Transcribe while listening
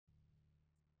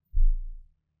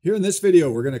Here in this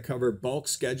video, we're going to cover bulk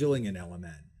scheduling in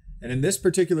LMN. And in this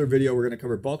particular video, we're going to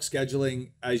cover bulk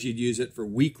scheduling as you'd use it for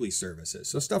weekly services.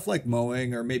 So stuff like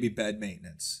mowing or maybe bed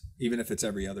maintenance, even if it's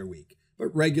every other week, but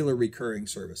regular recurring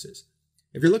services.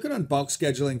 If you're looking on bulk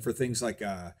scheduling for things like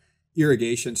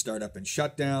irrigation startup and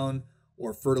shutdown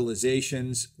or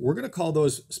fertilizations, we're going to call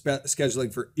those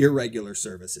scheduling for irregular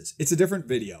services. It's a different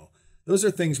video. Those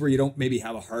are things where you don't maybe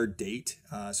have a hard date,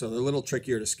 so they're a little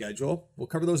trickier to schedule. We'll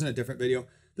cover those in a different video.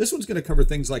 This one's going to cover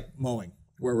things like mowing,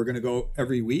 where we're going to go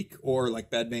every week, or like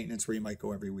bed maintenance, where you might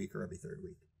go every week or every third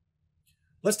week.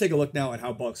 Let's take a look now at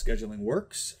how bulk scheduling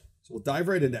works. So we'll dive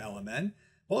right into LMN.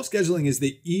 Bulk scheduling is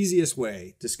the easiest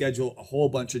way to schedule a whole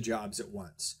bunch of jobs at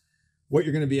once. What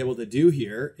you're going to be able to do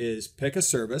here is pick a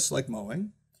service like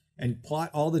mowing and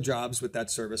plot all the jobs with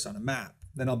that service on a map.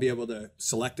 Then I'll be able to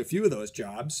select a few of those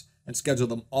jobs and schedule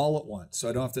them all at once, so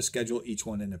I don't have to schedule each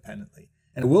one independently.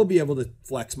 And I will be able to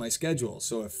flex my schedule.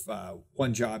 So if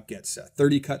one job gets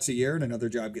 30 cuts a year and another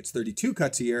job gets 32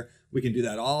 cuts a year, we can do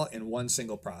that all in one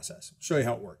single process. I'll show you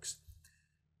how it works.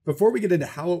 Before we get into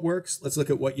how it works, let's look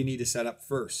at what you need to set up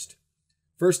first.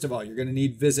 First of all, you're going to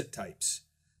need visit types.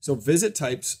 So visit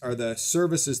types are the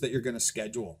services that you're going to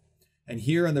schedule. And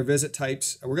here on the visit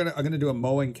types, I'm going to do a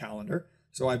mowing calendar.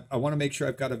 So I want to make sure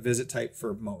I've got a visit type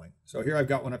for mowing. So here I've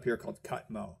got one up here called cut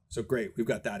mow. So great, we've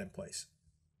got that in place.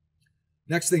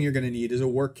 Next thing you're going to need is a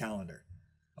work calendar.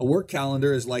 A work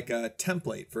calendar is like a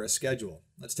template for a schedule.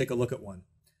 Let's take a look at one.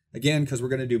 Again, because we're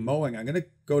going to do mowing, I'm going to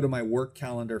go to my work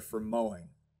calendar for mowing.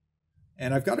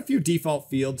 And I've got a few default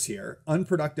fields here: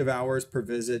 unproductive hours per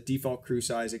visit, default crew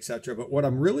size, etc. But what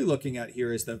I'm really looking at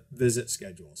here is the visit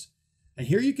schedules. And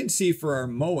here you can see for our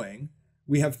mowing,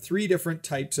 we have 3 different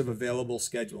types of available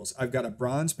schedules. I've got a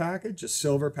bronze package, a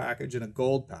silver package, and a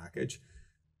gold package.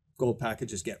 Gold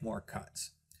packages get more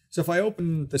cuts. So if I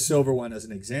open the silver one as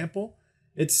an example,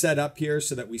 it's set up here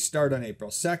so that we start on April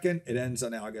 2nd. It ends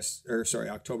on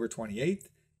October 28th.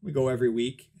 We go every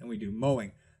week and we do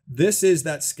mowing. This is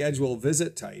that schedule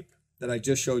visit type that I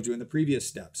just showed you in the previous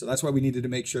step. So that's why we needed to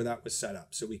make sure that was set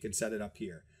up so we can set it up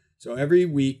here. So every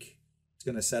week, it's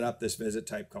going to set up this visit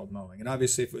type called mowing. And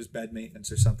obviously, if it was bed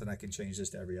maintenance or something, I can change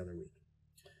this to every other week.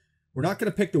 We're not going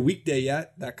to pick the weekday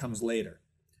yet. That comes later.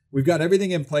 We've got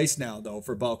everything in place now, though,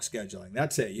 for bulk scheduling.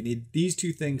 That's it. You need these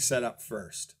 2 things set up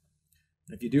first.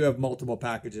 And if you do have multiple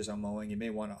packages on mowing, you may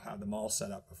want to have them all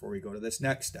set up before we go to this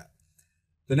next step.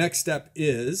 The next step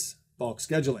is bulk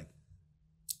scheduling.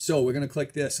 So we're going to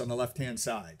click this on the left-hand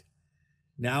side.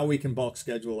 Now we can bulk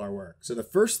schedule our work. So the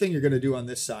first thing you're going to do on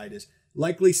this side is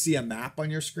likely see a map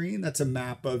on your screen. That's a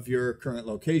map of your current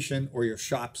location or your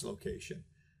shop's location.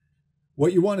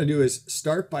 What you want to do is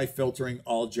start by filtering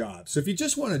all jobs. So if you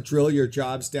just want to drill your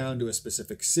jobs down to a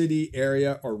specific city,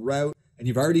 area, or route, and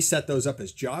you've already set those up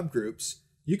as job groups,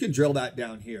 you can drill that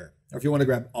down here. Or if you want to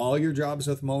grab all your jobs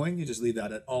with mowing, you just leave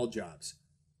that at all jobs.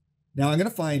 Now I'm going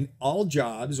to find all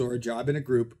jobs or a job in a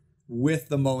group with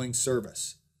the mowing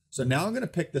service. So now I'm going to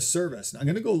pick the service. And I'm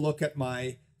going to go look at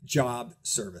my job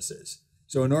services.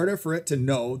 So in order for it to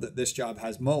know that this job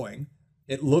has mowing,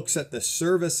 it looks at the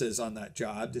services on that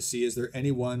job to see is there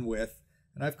anyone with,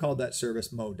 and I've called that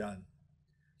service Mow Done.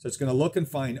 So it's going to look and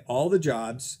find all the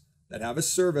jobs that have a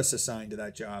service assigned to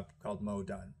that job called Mow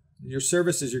Done. And your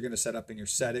services you're going to set up in your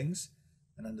settings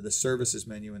and under the services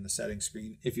menu in the settings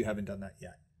screen if you haven't done that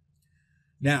yet.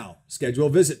 Now, schedule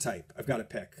visit type I've got to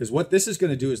pick, because what this is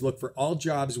going to do is look for all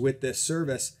jobs with this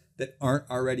service that aren't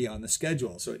already on the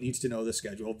schedule. So it needs to know the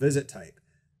schedule visit type.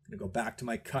 I'm going to go back to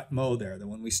my cut mow there, the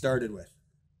one we started with.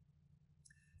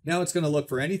 Now it's going to look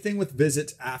for anything with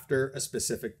visits after a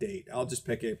specific date. I'll just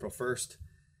pick April 1st,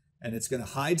 and it's going to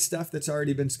hide stuff that's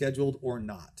already been scheduled or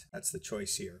not. That's the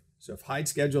choice here. So if hide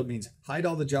scheduled means hide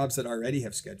all the jobs that already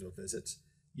have scheduled visits,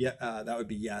 yeah, that would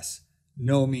be yes.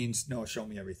 No means no, show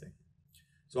me everything.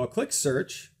 So I'll click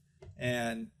search,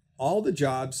 and all the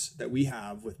jobs that we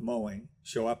have with mowing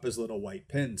show up as little white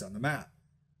pins on the map.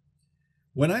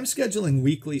 When I'm scheduling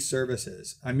weekly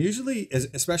services, I'm usually,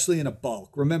 especially in a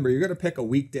bulk, remember, you're going to pick a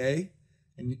weekday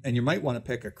and you might want to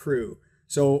pick a crew.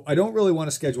 So I don't really want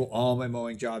to schedule all my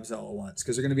mowing jobs all at once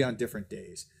because they're going to be on different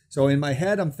days. So in my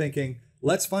head, I'm thinking,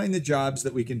 let's find the jobs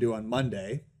that we can do on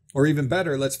Monday, or even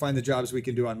better, let's find the jobs we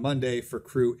can do on Monday for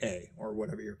crew A or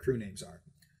whatever your crew names are.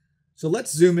 So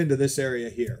let's zoom into this area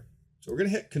here. So we're going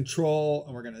to hit Control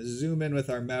and we're going to zoom in with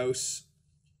our mouse.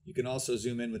 You can also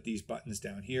zoom in with these buttons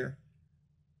down here.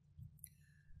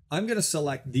 I'm going to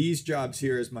select these jobs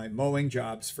here as my mowing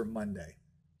jobs for Monday.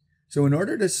 So in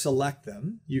order to select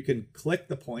them, you can click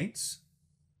the points.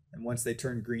 And once they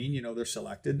turn green, you know they're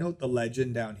selected. Note the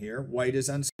legend down here. White is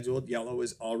unscheduled. Yellow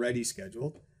is already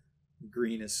scheduled.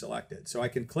 green is selected. So I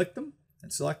can click them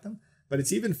and select them, but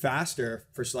it's even faster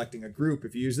for selecting a group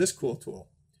if you use this cool tool.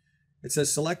 It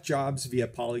says select jobs via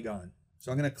polygon.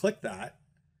 So I'm going to click that.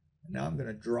 And now I'm going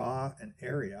to draw an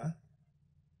area,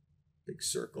 big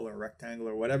circle or rectangle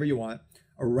or whatever you want,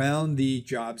 around the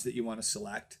jobs that you want to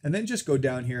select. And then just go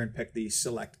down here and pick the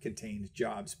select contained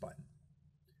jobs button.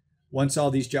 Once all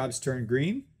these jobs turn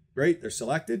green, great, they're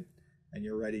selected and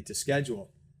you're ready to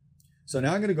schedule. So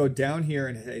now I'm going to go down here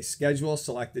and say schedule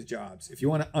selected jobs. If you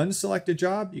want to unselect a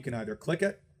job, you can either click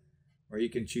it or you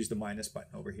can choose the minus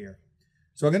button over here.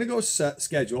 So I'm going to go set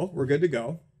schedule. We're good to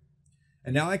go.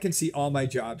 And now I can see all my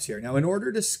jobs here. Now, in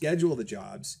order to schedule the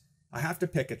jobs, I have to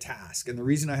pick a task. And the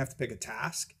reason I have to pick a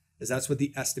task is that's what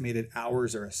the estimated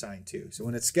hours are assigned to. So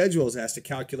when it schedules, it has to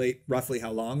calculate roughly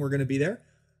how long we're going to be there.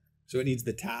 So it needs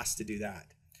the task to do that.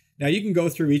 Now you can go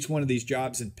through each one of these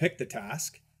jobs and pick the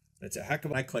task. That's a heck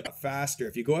of a, I click faster.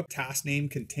 If you go up task name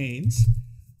contains,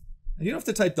 and you don't have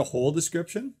to type the whole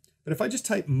description, but if I just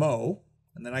type Mo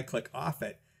and then I click off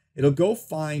it, it'll go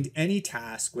find any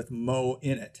task with Mo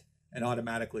in it and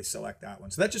automatically select that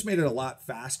one. So that just made it a lot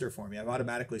faster for me. I've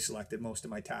automatically selected most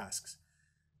of my tasks.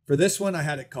 For this one, I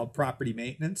had it called property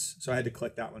maintenance, so I had to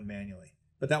click that one manually.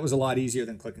 But that was a lot easier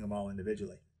than clicking them all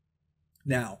individually.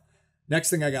 Now,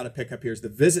 next thing I got to pick up here is the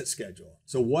visit schedule.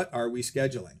 So what are we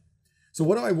scheduling? So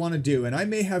what do I want to do? And I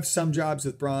may have some jobs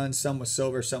with bronze, some with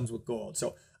silver, some with gold.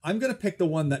 So I'm going to pick the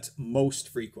one that's most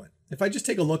frequent. If I just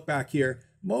take a look back here,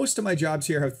 most of my jobs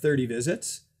here have 30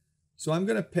 visits. So I'm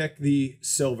going to pick the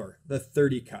silver, the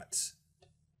 30 cuts.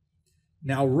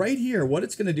 Now right here, what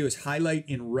it's going to do is highlight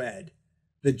in red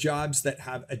the jobs that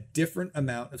have a different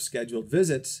amount of scheduled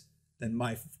visits than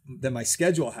my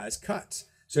schedule has cuts.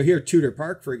 So here, Tudor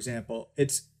Park, for example,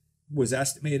 it was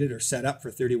estimated or set up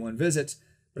for 31 visits,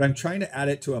 but I'm trying to add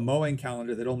it to a mowing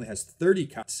calendar that only has 30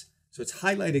 cuts. So it's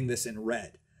highlighting this in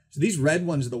red. So these red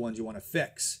ones are the ones you want to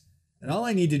fix. And all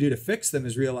I need to do to fix them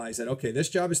is realize that, okay, this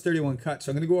job is 31 cuts.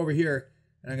 So I'm going to go over here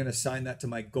and I'm going to assign that to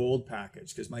my gold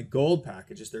package because my gold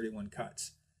package is 31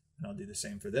 cuts. And I'll do the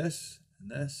same for this and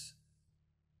this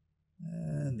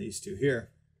and these two here.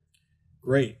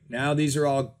 Great. Now these are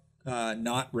all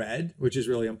not red, which is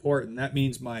really important. That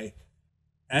means my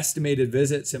estimated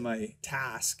visits in my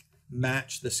task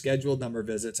match the scheduled number of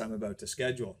visits I'm about to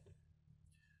schedule.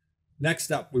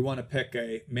 Next up, we want to pick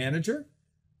a manager.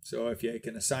 So if you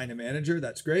can assign a manager,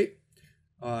 that's great.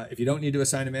 If you don't need to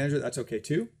assign a manager, that's okay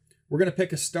too. We're going to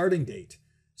pick a starting date.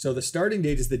 So the starting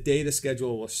date is the day the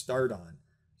schedule will start on.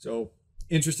 So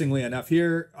interestingly enough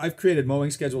here, I've created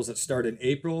mowing schedules that start in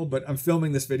April, but I'm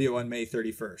filming this video on May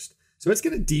 31st. So it's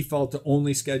going to default to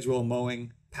only schedule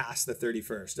mowing past the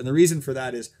 31st. And the reason for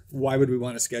that is, why would we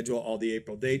want to schedule all the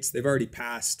April dates? They've already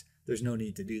passed. There's no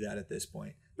need to do that at this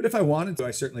point. But if I wanted to,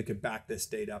 I certainly could back this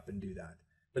date up and do that.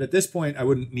 But at this point, I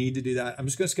wouldn't need to do that. I'm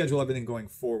just going to schedule everything going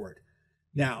forward.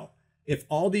 Now, if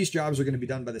all these jobs are going to be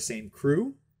done by the same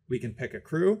crew, we can pick a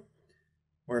crew.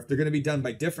 Or if they're going to be done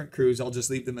by different crews, I'll just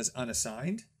leave them as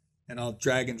unassigned. And I'll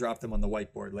drag and drop them on the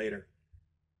whiteboard later.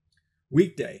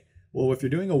 Weekday. Well, if you're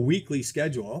doing a weekly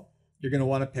schedule, you're going to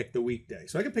want to pick the weekday.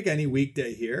 So I can pick any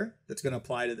weekday here that's going to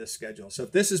apply to this schedule. So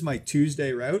if this is my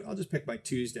Tuesday route, I'll just pick my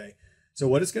Tuesday. So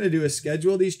what it's going to do is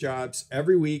schedule these jobs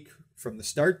every week from the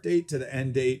start date to the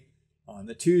end date on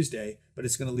the Tuesday, but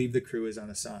it's going to leave the crew as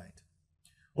unassigned.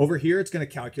 Over here, it's going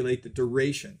to calculate the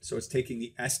duration. So it's taking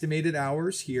the estimated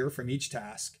hours here from each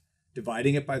task,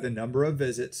 dividing it by the number of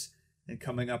visits, and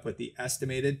coming up with the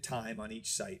estimated time on each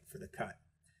site for the cut.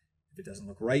 If it doesn't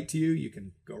look right to you, you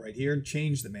can go right here and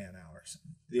change the man hours.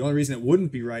 The only reason it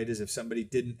wouldn't be right is if somebody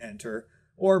didn't enter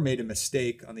or made a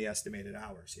mistake on the estimated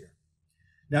hours here.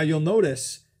 Now you'll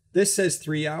notice this says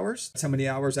 3 hours. That's how many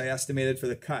hours I estimated for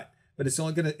the cut, but it's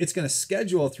going to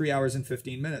schedule 3 hours and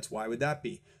 15 minutes. Why would that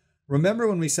be? Remember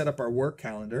when we set up our work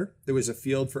calendar, there was a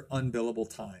field for unbillable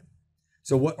time.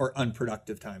 So or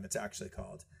unproductive time, it's actually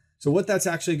called. So what that's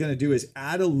actually going to do is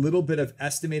add a little bit of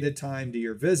estimated time to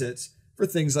your visits for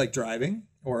things like driving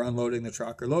or unloading the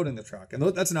truck or loading the truck. And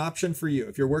that's an option for you.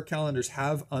 If your work calendars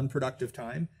have unproductive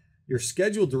time, your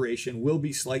scheduled duration will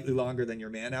be slightly longer than your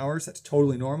man hours. That's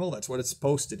totally normal. That's what it's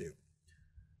supposed to do.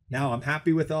 Now I'm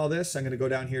happy with all this. I'm going to go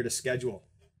down here to schedule.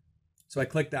 So I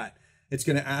click that. It's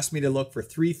going to ask me to look for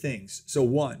 3 things. So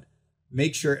 1,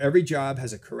 make sure every job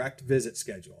has a correct visit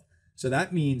schedule. So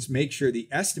that means make sure the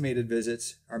estimated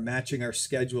visits are matching our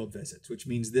scheduled visits, which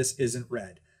means this isn't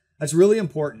red. That's really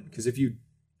important because if you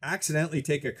accidentally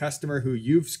take a customer who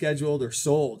you've scheduled or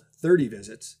sold 30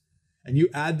 visits and you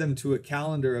add them to a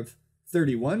calendar of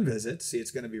 31 visits, see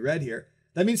it's going to be red here,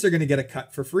 that means they're going to get a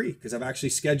cut for free because I've actually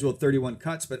scheduled 31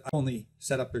 cuts, but I only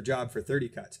set up their job for 30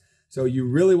 cuts. So you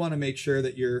really want to make sure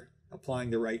that you're applying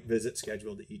the right visit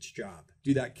schedule to each job.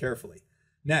 Do that carefully.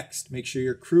 Next, make sure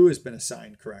your crew has been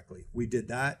assigned correctly. We did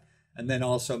that. And then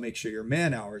also make sure your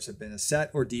man hours have been set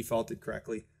or defaulted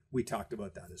correctly. We talked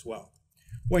about that as well.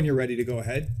 When you're ready to go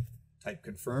ahead, type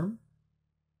confirm,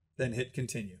 then hit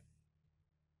continue.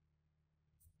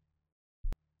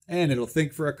 And it'll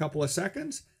think for a couple of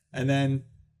seconds. And then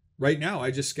right now,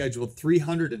 I just scheduled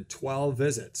 312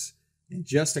 visits in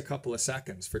just a couple of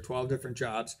seconds for 12 different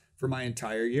jobs for my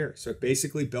entire year. So it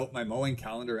basically built my mowing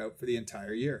calendar out for the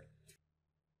entire year.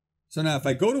 So now if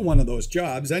I go to one of those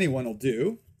jobs, anyone will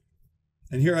do.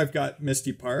 And here I've got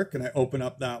Misty Park, and I open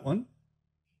up that one.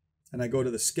 And I go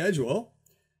to the schedule.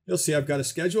 You'll see I've got a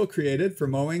schedule created for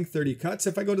mowing 30 cuts.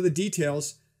 If I go to the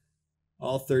details,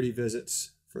 all 30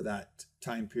 visits for that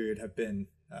time period have been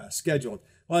scheduled.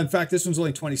 Well, in fact, this one's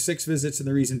only 26 visits, and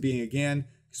the reason being, again,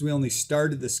 because we only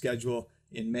started the schedule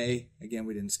in May. Again,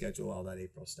 we didn't schedule all that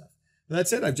April stuff. But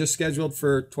that's it. I've just scheduled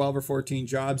for 12 or 14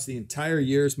 jobs the entire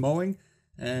year's mowing,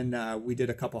 and we did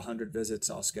a couple hundred visits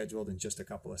all scheduled in just a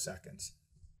couple of seconds.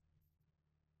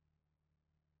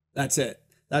 That's it.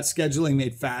 That's scheduling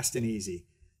made fast and easy.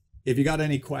 If you got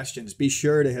any questions, be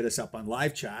sure to hit us up on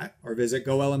live chat or visit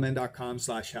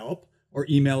golmn.com/help or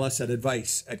email us at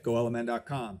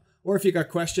advice@golmn.com. Or if you got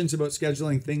questions about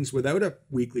scheduling things without a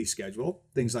weekly schedule,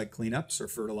 things like cleanups or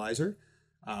fertilizer,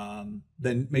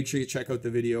 then make sure you check out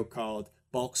the video called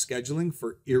Bulk Scheduling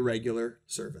for Irregular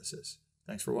Services.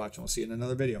 Thanks for watching. We'll see you in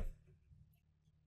another video.